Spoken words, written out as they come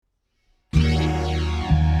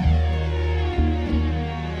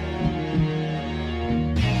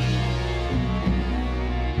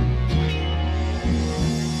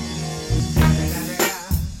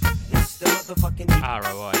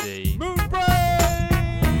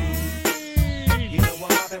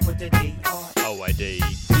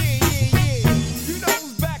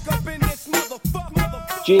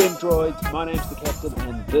GM Droids, my name's the Captain,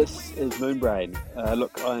 and this is Moonbrain.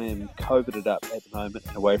 Look, I am COVIDed up at the moment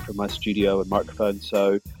and away from my studio and microphone,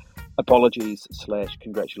 so apologies /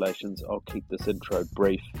 congratulations. I'll keep this intro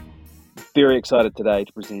brief. Very excited today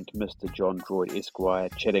to present Mr. John Droid Esquire,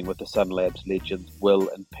 chatting with the Sun Labs legends Will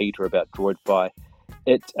and Peter about DroidFi.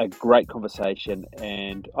 It's a great conversation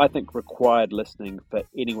and I think required listening for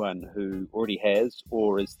anyone who already has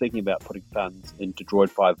or is thinking about putting funds into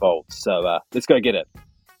DroidFi vaults. So let's go get it.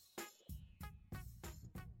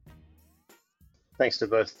 Thanks to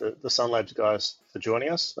both the Sun Labs guys for joining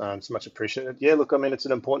us. It's much appreciated. Yeah, look, I mean, it's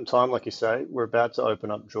an important time, like you say. We're about to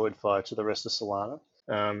open up DroidFi to the rest of Solana.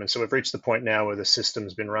 And so we've reached the point now where the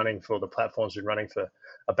system's been running for the platform's been running for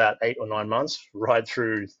about 8 or 9 months, right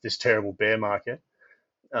through this terrible bear market.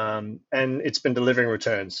 And it's been delivering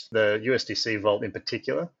returns. The USDC Vault in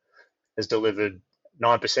particular has delivered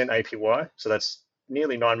 9% APY. So that's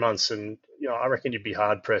nearly 9 months. And, I reckon you'd be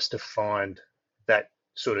hard pressed to find that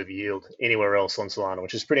sort of yield anywhere else on Solana,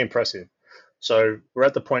 which is pretty impressive. So we're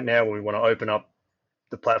at the point now where we want to open up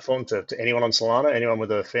the platform to anyone on Solana. Anyone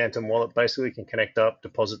with a Phantom wallet basically can connect up,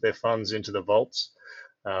 deposit their funds into the vaults.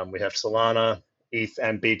 We have Solana, ETH,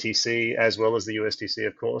 and BTC, as well as the USDC,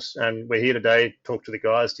 of course. And we're here today to talk to the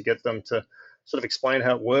guys to get them to sort of explain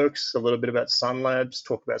how it works, a little bit about Sun Labs,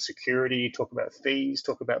 talk about security, talk about fees,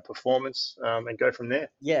 talk about performance, and go from there.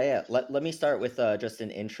 Yeah. Let me start with just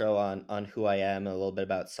an intro on who I am and a little bit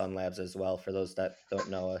about Sun Labs as well for those that don't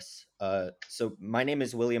know us. So my name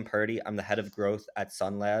is William Purdy. I'm the head of growth at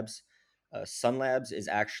Sun Labs. Sun Labs is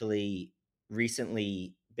actually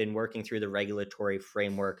recently been working through the regulatory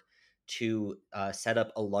framework to set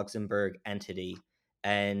up a Luxembourg entity,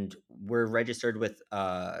 and we're registered with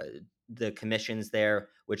the commissions there,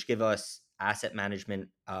 which give us asset management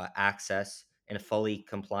access in a fully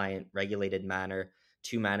compliant, regulated manner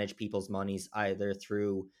to manage people's monies either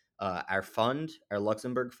through our fund, our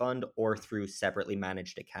Luxembourg fund, or through separately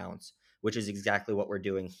managed accounts, which is exactly what we're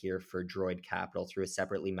doing here for Droid Capital through a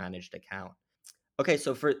separately managed account. Okay,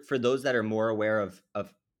 so for those that are more aware of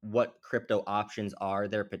what crypto options are,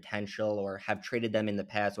 their potential, or have traded them in the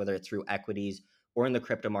past, whether it's through equities or in the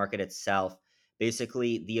crypto market itself,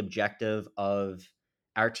 basically the objective of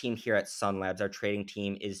our team here at Sun Labs, our trading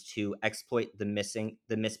team, is to exploit the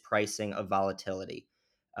mispricing of volatility.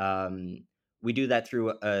 We do that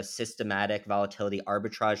through a systematic volatility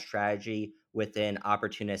arbitrage strategy within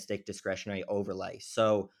opportunistic discretionary overlay.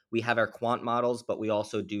 So we have our quant models, but we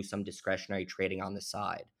also do some discretionary trading on the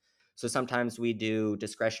side. So sometimes we do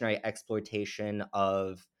discretionary exploitation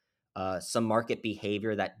of some market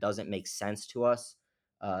behavior that doesn't make sense to us,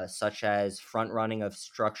 such as front running of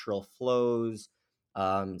structural flows,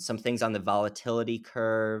 some things on the volatility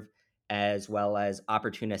curve, as well as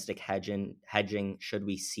opportunistic hedging should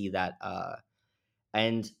we see that.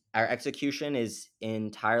 And our execution is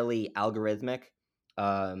entirely algorithmic.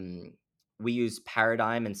 We use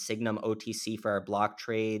Paradigm and Signum OTC for our block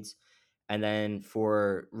trades. And then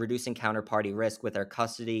for reducing counterparty risk with our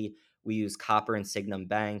custody, we use Copper and Signum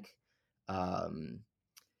Bank. Let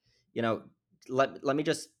me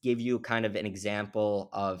just give you kind of an example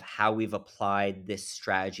of how we've applied this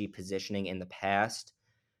strategy positioning in the past.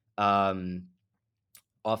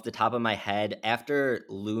 Off the top of my head, after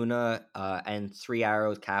Luna and Three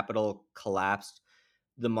Arrows Capital collapsed,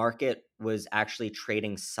 the market was actually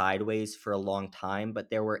trading sideways for a long time, but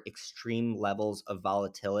there were extreme levels of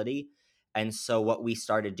volatility. And so what we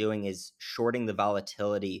started doing is shorting the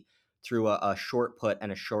volatility through a short put and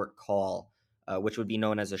a short call, which would be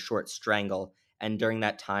known as a short strangle. And during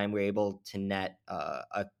that time, we were able to net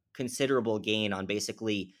a considerable gain on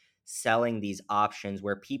basically selling these options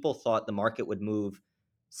where people thought the market would move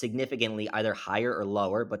significantly either higher or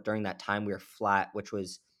lower. But during that time, we were flat, which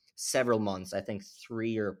was several months. I think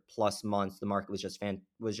 3 or plus months, the market was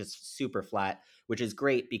just super flat, which is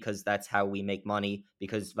great because that's how we make money,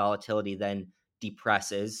 because volatility then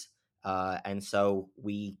depresses. And so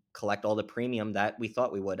we collect all the premium that we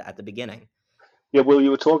thought we would at the beginning. Yeah, well,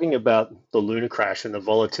 you were talking about the Luna crash and the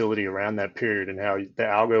volatility around that period and how the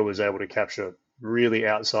algo was able to capture really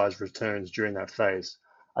outsized returns during that phase.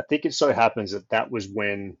 I think it so happens that that was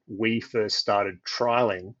when we first started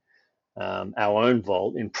trialing our own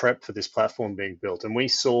vault in prep for this platform being built. And we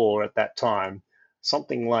saw at that time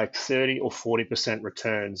something like 30 or 40%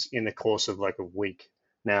 returns in the course of like a week.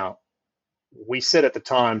 Now, we said at the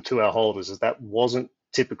time to our holders that wasn't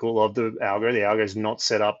typical of the algo. The algo is not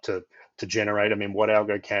set up to generate. I mean, what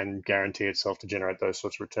algo can guarantee itself to generate those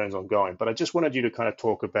sorts of returns ongoing? But I just wanted you to kind of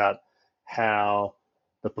talk about how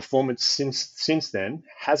the performance since then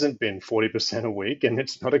hasn't been 40% a week, and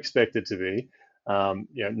it's not expected to be.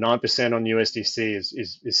 You know, 9% on USDC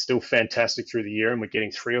is still fantastic through the year, and we're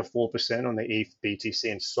getting 3 or 4% on the ETH,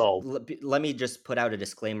 BTC, and SOL. Let me just put out a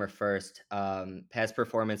disclaimer first. Past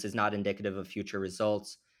performance is not indicative of future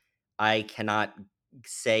results. I cannot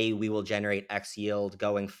say we will generate X yield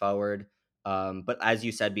going forward. But as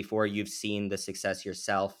you said before, you've seen the success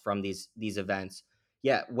yourself from these events.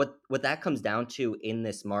 Yeah, what that comes down to in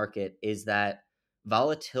this market is that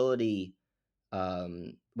volatility,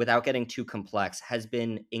 without getting too complex, has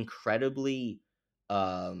been incredibly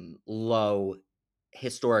low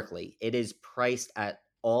historically. It is priced at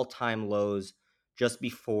all-time lows just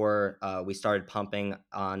before we started pumping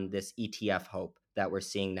on this ETF hope that we're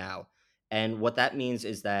seeing now. And what that means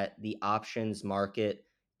is that the options market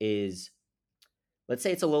is, let's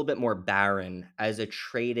say, it's a little bit more barren as a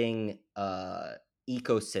trading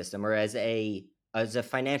ecosystem, or as a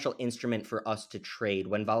financial instrument for us to trade.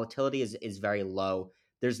 When volatility is very low,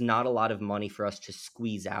 there's not a lot of money for us to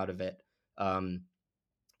squeeze out of it.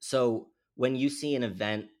 So when you see an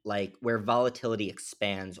event like where volatility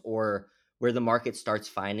expands, or where the market starts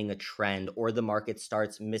finding a trend, or the market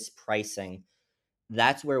starts mispricing,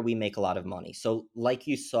 that's where we make a lot of money. So like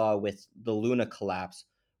you saw with the Luna collapse,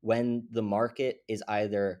 when the market is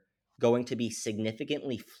either going to be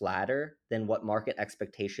significantly flatter than what market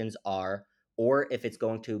expectations are, or if it's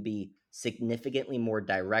going to be significantly more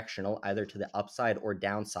directional, either to the upside or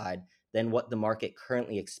downside than what the market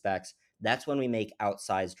currently expects, that's when we make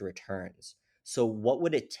outsized returns. So what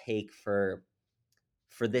would it take for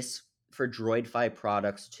DroidFi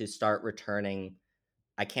products to start returning?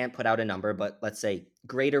 I can't put out a number, but let's say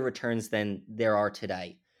greater returns than there are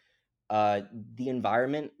today. The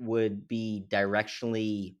environment would be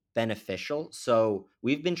directionally beneficial. So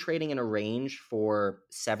we've been trading in a range for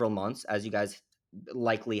several months, as you guys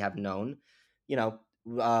likely have known. You know,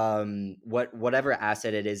 whatever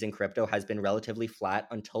asset it is in crypto has been relatively flat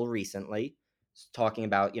until recently. Talking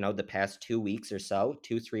about, the past 2 weeks or so,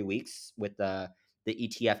 2-3 weeks, with the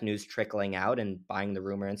ETF news trickling out and buying the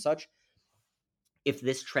rumor and such. If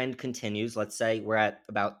this trend continues, let's say we're at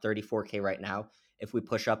about 34K right now. If we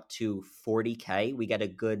push up to 40K, we get a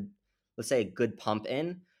good, let's say, a good pump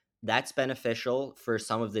in. That's beneficial for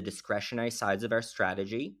some of the discretionary sides of our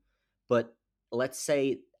strategy. But let's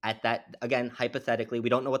say at that, again, hypothetically, we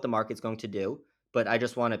don't know what the market's going to do, but I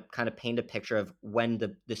just want to kind of paint a picture of when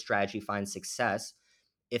the strategy finds success.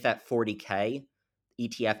 If at 40K,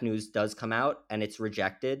 ETF news does come out and it's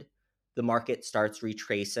rejected, the market starts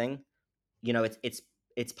retracing.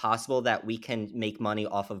 It's possible that we can make money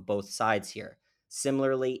off of both sides here.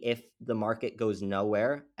 Similarly, if the market goes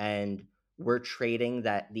nowhere and we're trading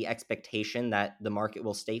that the expectation that the market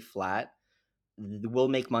will stay flat, we'll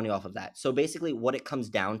make money off of that. So basically what it comes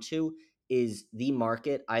down to is the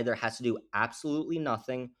market either has to do absolutely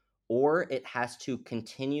nothing, or it has to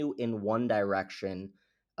continue in one direction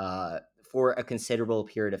for a considerable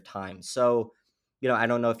period of time. So, I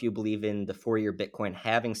don't know if you believe in the 4-year Bitcoin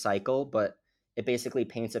halving cycle, but it basically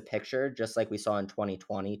paints a picture just like we saw in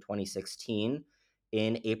 2020, 2016.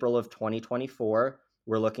 In April of 2024,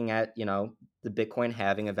 we're looking at, the Bitcoin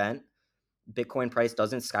halving event. Bitcoin price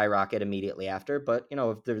doesn't skyrocket immediately after, but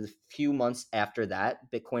if there's a few months after that,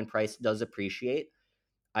 Bitcoin price does appreciate.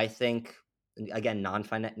 I think, again,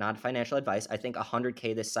 non-financial advice, I think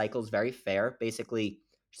 100K this cycle is very fair. Basically,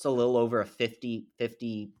 just a little over a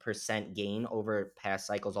 50% gain over past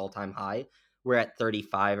cycles all-time high. We're at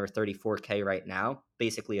 35 or 34K right now,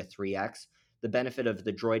 basically a 3x. The benefit of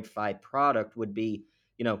the DroidFi product would be,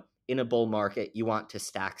 in a bull market, you want to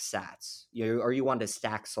stack sats, or you want to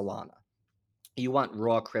stack Solana. You want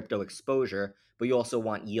raw crypto exposure, but you also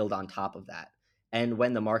want yield on top of that. And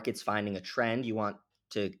when the market's finding a trend, you want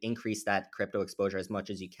to increase that crypto exposure as much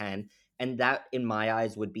as you can. And that, in my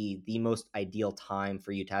eyes, would be the most ideal time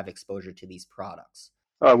for you to have exposure to these products.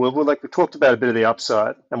 All right, well, we talked about a bit of the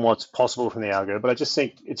upside and what's possible from the algo, but I just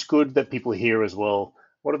think it's good that people hear as well,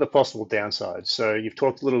 what are the possible downsides? So you've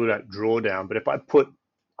talked a little bit about drawdown, but if I put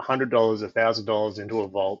 $100, $1,000 into a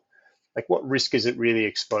vault, what risk is it really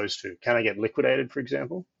exposed to? Can I get liquidated, for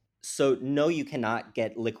example? So no, you cannot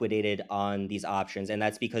get liquidated on these options, and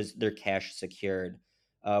that's because they're cash secured.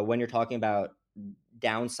 When you're talking about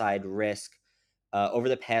downside risk, over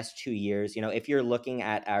the past 2 years, if you're looking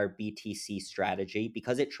at our BTC strategy,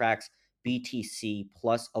 because it tracks BTC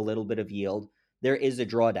plus a little bit of yield, there is a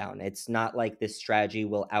drawdown. It's not like this strategy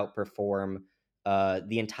will outperform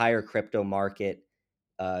the entire crypto market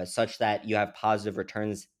such that you have positive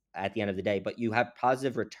returns at the end of the day, but you have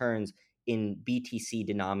positive returns in BTC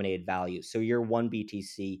denominated value. So your 1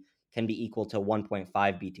 BTC can be equal to 1.5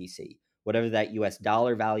 BTC. Whatever that US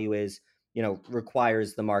dollar value is,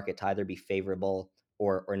 requires the market to either be favorable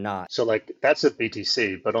or not. So like that's a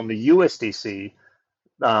BTC, but on the USDC,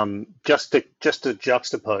 just to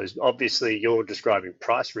juxtapose, obviously you're describing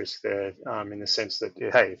price risk there, in the sense that,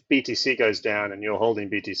 hey, if BTC goes down and you're holding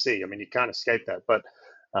BTC, I mean, you can't escape that. But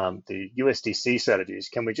the USDC strategies,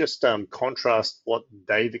 can we just contrast what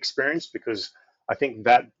they've experienced? Because I think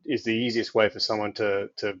that is the easiest way for someone to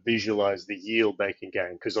visualize the yield they can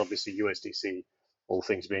gain, because obviously USDC, all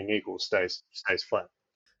things being equal, stays flat.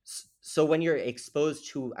 So when you're exposed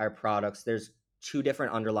to our products, there's two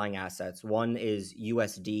different underlying assets. One is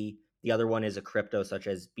USD, the other one is a crypto such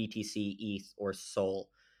as BTC, ETH, or SOL.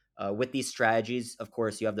 With these strategies, of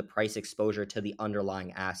course, you have the price exposure to the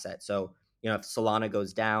underlying asset. So, if Solana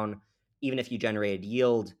goes down, even if you generated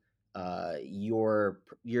yield, your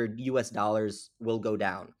US dollars will go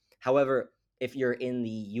down. However, if you're in the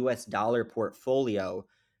US dollar portfolio,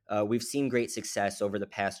 we've seen great success over the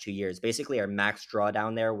past 2 years. Basically, our max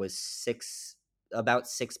drawdown there was about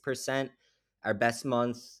 6%. Our best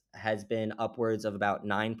month has been upwards of about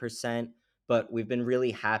 9%. But we've been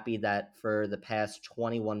really happy that for the past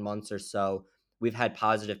 21 months or so, we've had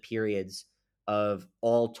positive periods of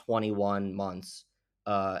all 21 months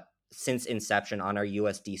since inception on our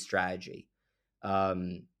USD strategy.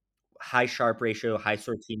 High Sharpe ratio, high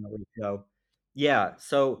Sortino ratio. Yeah,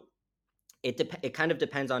 so it kind of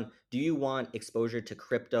depends on, do you want exposure to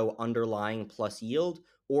crypto underlying plus yield,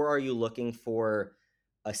 or are you looking for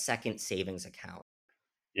a second savings account?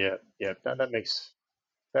 Yeah, yeah, that makes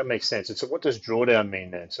sense. And so what does drawdown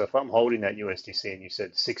mean then? So if I'm holding that USDC and you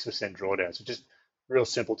said 6% drawdown, so just real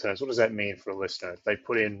simple terms, what does that mean for a listener? If they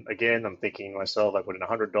put in, again, I'm thinking myself, I put in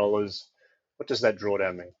 $100, what does that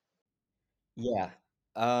drawdown mean? Yeah.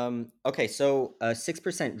 Okay, so a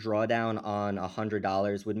 6% drawdown on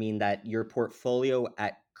 $100 would mean that your portfolio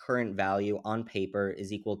at current value on paper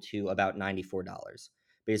is equal to about $94.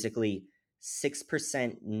 Basically,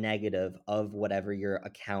 6% negative of whatever your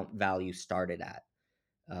account value started at.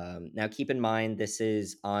 Now, keep in mind, this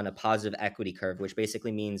is on a positive equity curve, which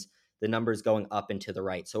basically means the number's going up and to the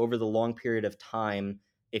right. So over the long period of time,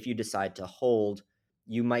 if you decide to hold,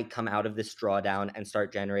 you might come out of this drawdown and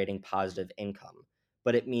start generating positive income.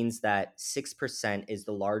 But it means that 6% is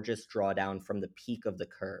the largest drawdown from the peak of the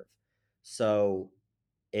curve. So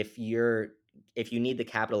if you need the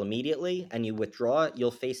capital immediately and you withdraw, you'll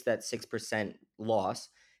face that 6% loss.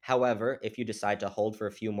 However, if you decide to hold for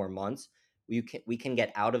a few more months, we can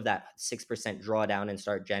get out of that 6% drawdown and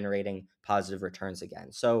start generating positive returns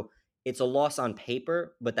again. So it's a loss on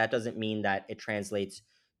paper, but that doesn't mean that it translates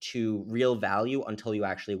to real value until you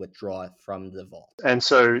actually withdraw from the vault. And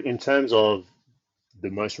so in terms of the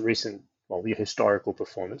most recent, well, the historical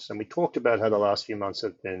performance, and we talked about how the last few months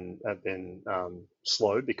have been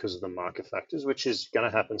slow because of the market factors, which is going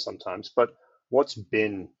to happen sometimes. But what's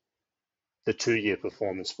been the 2-year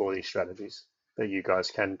performance for these strategies that you guys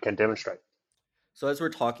can demonstrate? So as we're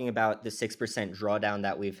talking about the 6% drawdown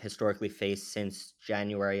that we've historically faced since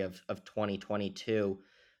January of 2022,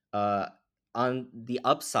 on the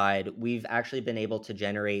upside, we've actually been able to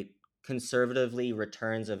generate conservatively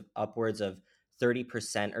returns of upwards of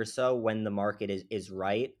 30% or so when the market is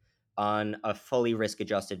right on a fully risk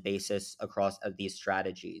adjusted basis across these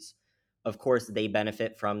strategies. Of course, they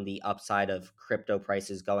benefit from the upside of crypto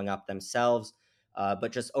prices going up themselves.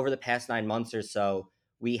 But just over the past 9 months or so,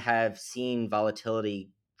 we have seen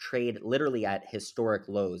volatility trade literally at historic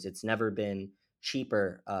lows. It's never been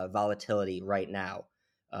cheaper volatility right now,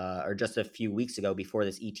 or just a few weeks ago before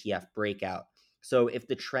this ETF breakout. So if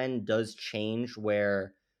the trend does change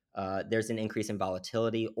where there's an increase in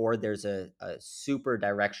volatility or there's a super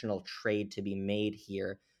directional trade to be made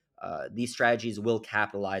here, these strategies will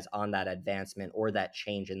capitalize on that advancement or that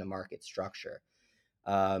change in the market structure.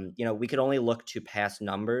 We could only look to past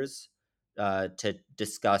numbers to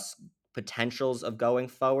discuss potentials of going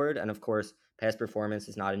forward. And of course, past performance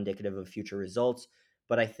is not indicative of future results.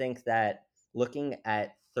 But I think that looking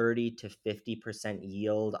at 30 to 50%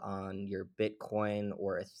 yield on your Bitcoin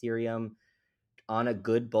or Ethereum on a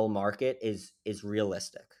good bull market is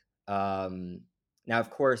realistic. Now, of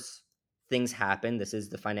course, things happen. This is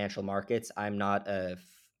the financial markets. I'm not a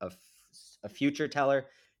future teller.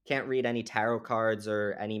 Can't read any tarot cards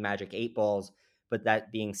or any magic 8 balls. But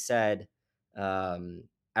that being said,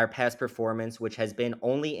 our past performance, which has been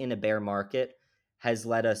only in a bear market, has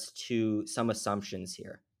led us to some assumptions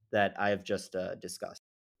here that I have just discussed.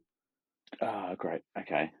 Great.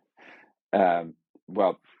 Okay.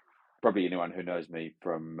 Well, probably anyone who knows me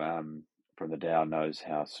from the DAO knows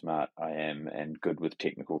how smart I am and good with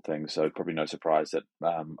technical things. So probably no surprise that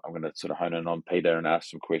I'm going to sort of hone in on Peter and ask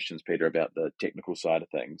some questions, Peter, about the technical side of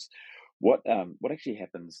things. What actually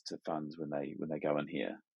happens to funds when they go in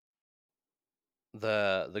here?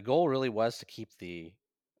 The goal really was to keep the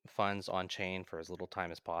funds on chain for as little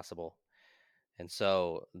time as possible. And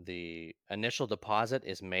so the initial deposit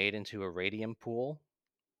is made into a Radium pool,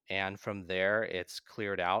 and from there it's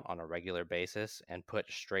cleared out on a regular basis and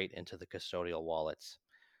put straight into the custodial wallets.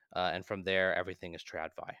 And from there, everything is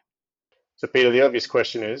TradFi. So Peter, the obvious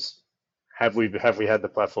question is, have we had the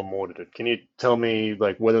platform audited? Can you tell me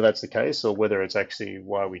like whether that's the case or whether it's actually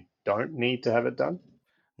why we don't need to have it done?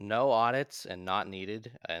 No audits and not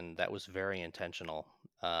needed, and that was very intentional.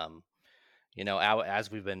 Um,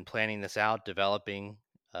 as we've been planning this out, developing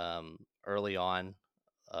early on,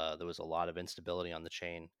 there was a lot of instability on the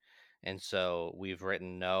chain. And so we've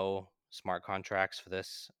written no smart contracts for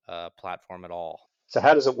this platform at all. So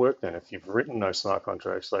how does it work then? If you've written no smart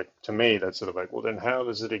contracts, like to me, that's sort of like, well, then how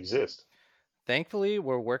does it exist? Thankfully,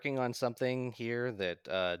 we're working on something here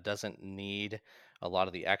that doesn't need a lot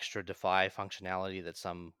of the extra DeFi functionality that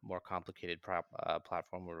some more complicated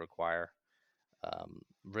platform would require.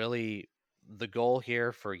 Really, the goal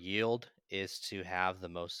here for yield is to have the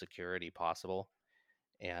most security possible.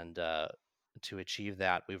 And to achieve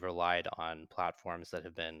that, we've relied on platforms that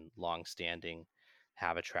have been long-standing,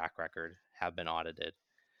 have a track record, have been audited.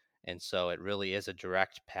 And so it really is a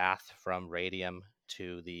direct path from Radium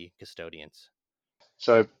to the custodians.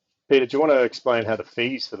 So Peter, do you want to explain how the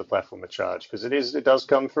fees for the platform are charged? Because it does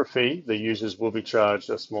come for a fee. The users will be charged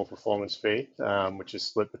a small performance fee, which is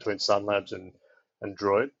split between Sunlabs and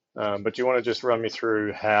Droid. But do you want to just run me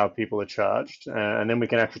through how people are charged? And then we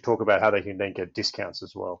can actually talk about how they can then get discounts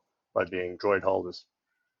as well by being Droid holders.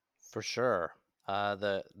 For sure.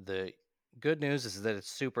 The good news is that it's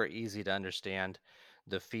super easy to understand.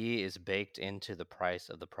 The fee is baked into the price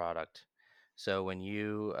of the product. So when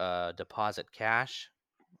you deposit cash,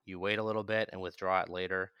 you wait a little bit and withdraw it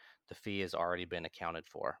later, the fee has already been accounted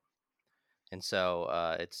for. And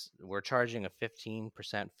so we're charging a 15%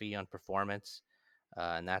 fee on performance,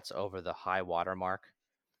 and that's over the high water mark.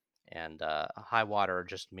 And high water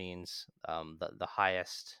just means the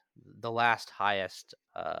highest, the last highest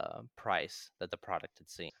price that the product had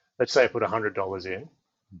seen. Let's say I put $100 in,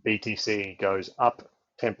 BTC goes up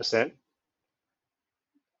 10%.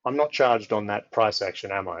 I'm not charged on that price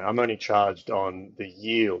action, am I? I'm only charged on the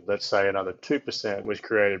yield. Let's say another 2% was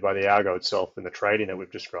created by the algo itself in the trading that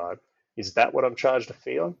we've described. Is that what I'm charged a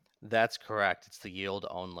fee on? That's correct. It's the yield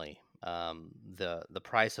only. The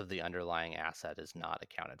price of the underlying asset is not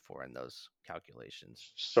accounted for in those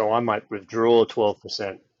calculations. So I might withdraw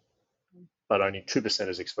 12%, but only 2%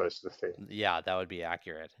 is exposed to the fee. Yeah, that would be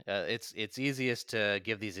accurate. It's easiest to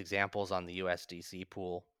give these examples on the USDC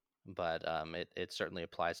pool, but it certainly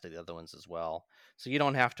applies to the other ones as well. So you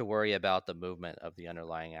don't have to worry about the movement of the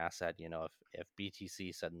underlying asset. If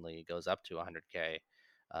BTC suddenly goes up to 100K,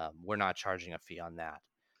 we're not charging a fee on that,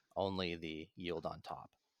 only the yield on top.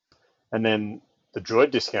 And then the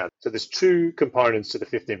Droid discount. So there's two components to the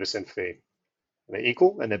 15% fee. They're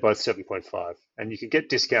equal and they're both 7.5. And you can get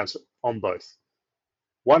discounts on both.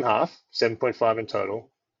 One half, 7.5 in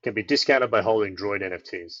total, can be discounted by holding Droid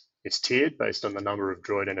NFTs. It's tiered based on the number of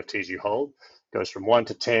Droid NFTs you hold. It goes from 1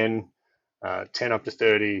 to 10, 10 up to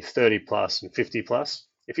 30, 30 plus, and 50 plus.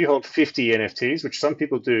 If you hold 50 NFTs, which some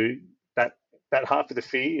people do, that half of the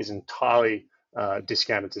fee is entirely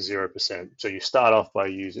discounted to 0%. So you start off by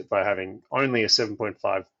having only a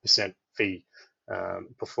 7.5% fee,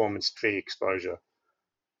 performance fee exposure.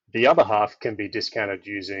 The other half can be discounted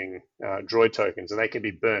using Droid tokens, and they can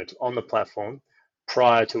be burnt on the platform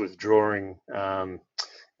prior to withdrawing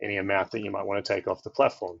any amount that you might want to take off the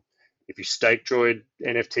platform. If you stake Droid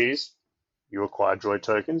NFTs, you acquire Droid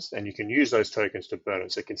tokens, and you can use those tokens to burn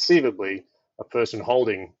it. So conceivably, a person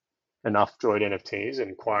holding enough Droid NFTs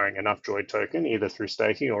and acquiring enough Droid token, either through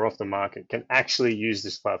staking or off the market, can actually use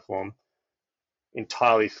this platform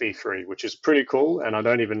entirely fee-free, which is pretty cool. And I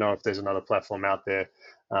don't even know if there's another platform out there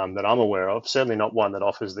that I'm aware of, certainly not one that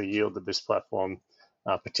offers the yield that this platform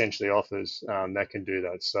potentially offers that can do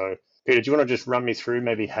that. So Peter, do you want to just run me through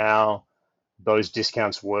maybe how those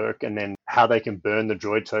discounts work and then how they can burn the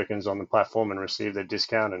Droid tokens on the platform and receive their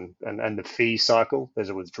discount and the fee cycle? There's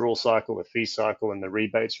a withdrawal cycle, a fee cycle, and the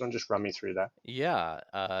rebates. You want to just run me through that? Yeah,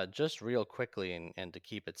 just real quickly and to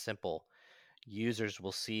keep it simple, users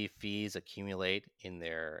will see fees accumulate in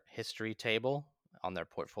their history table on their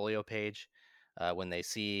portfolio page. When they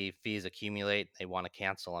see fees accumulate, they want to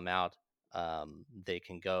cancel them out. They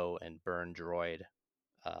can go and burn Droid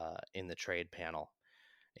in the trade panel.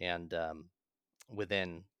 And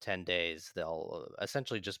within 10 days, they'll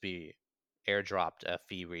essentially just be airdropped a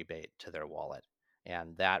fee rebate to their wallet.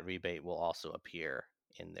 And that rebate will also appear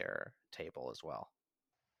in their table as well.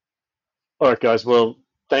 All right, guys. Well,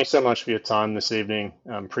 thanks so much for your time this evening.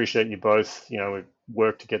 Appreciate you both. We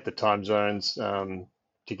worked to get the time zones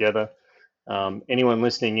together. Anyone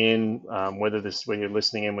listening in, whether you're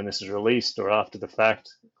listening in when this is released or after the fact,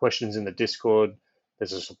 questions in the Discord.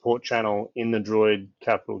 There's a support channel in the Droid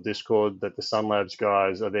Capital Discord that the Sunlabs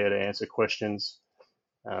guys are there to answer questions.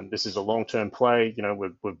 This is a long-term play.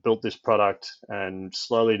 We've built this product and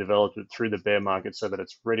slowly developed it through the bear market so that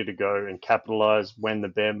it's ready to go and capitalize when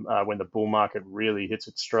the bull market really hits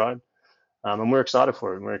its stride. And we're excited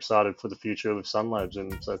for it. And we're excited for the future of Sunlabs.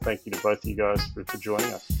 And so thank you to both of you guys for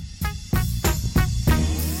joining us.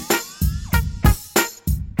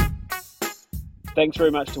 Thanks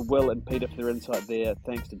very much to Will and Peter for their insight there.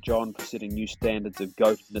 Thanks to John for setting new standards of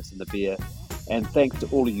goatedness in the bear. And thanks to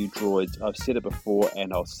all of you droids. I've said it before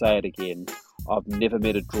and I'll say it again. I've never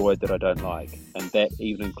met a droid that I don't like, and that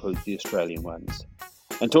even includes the Australian ones.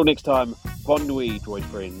 Until next time, bon nuit, droid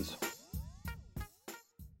friends.